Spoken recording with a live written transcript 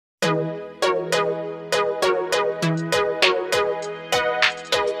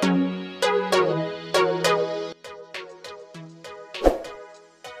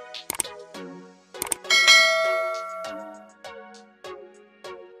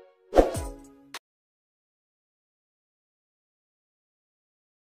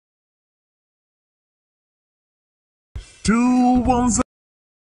Two ones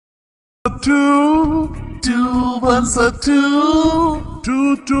are two. Two ones are two.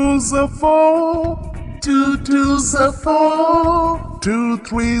 Two twos are four. Two twos are four. Two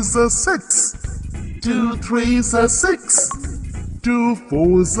threes are six. Two threes are six. Two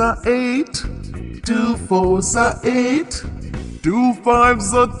fours are eight. Two fours are eight. Two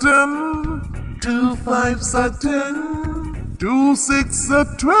fives are 10. Two fives are 10. Two six are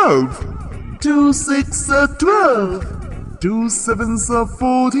 12. Two six are 12. Two sevens are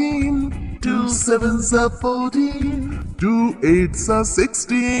 14. Two sevens are 14. Two eights are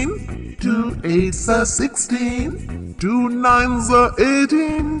 16. Two eights are 16. Two nines are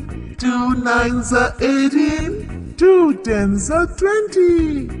 18. Two nines are 18. Two tens are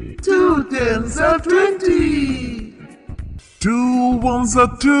 20. Two tens are 20. Two ones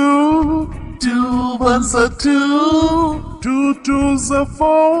are two. Two ones are two. Two twos are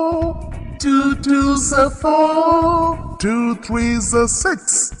four. Two twos are four. Two threes are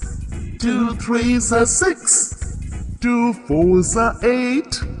six. Two threes are six. Two fours are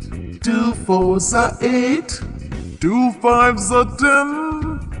eight. Two fours are eight. Two fives are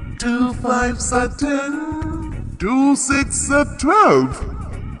 10. Two fives are 10. Two six are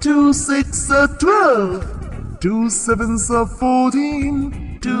 12. Two six are 12. Two sevens are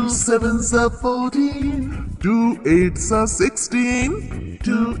 14. Two sevens are 14. Two eights are 16.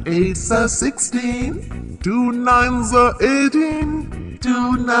 Two eights are 16. Two nines are 18.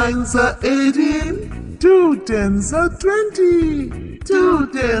 Two nines are 18. Two tens are 20. Two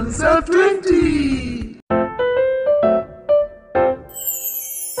tens are 20.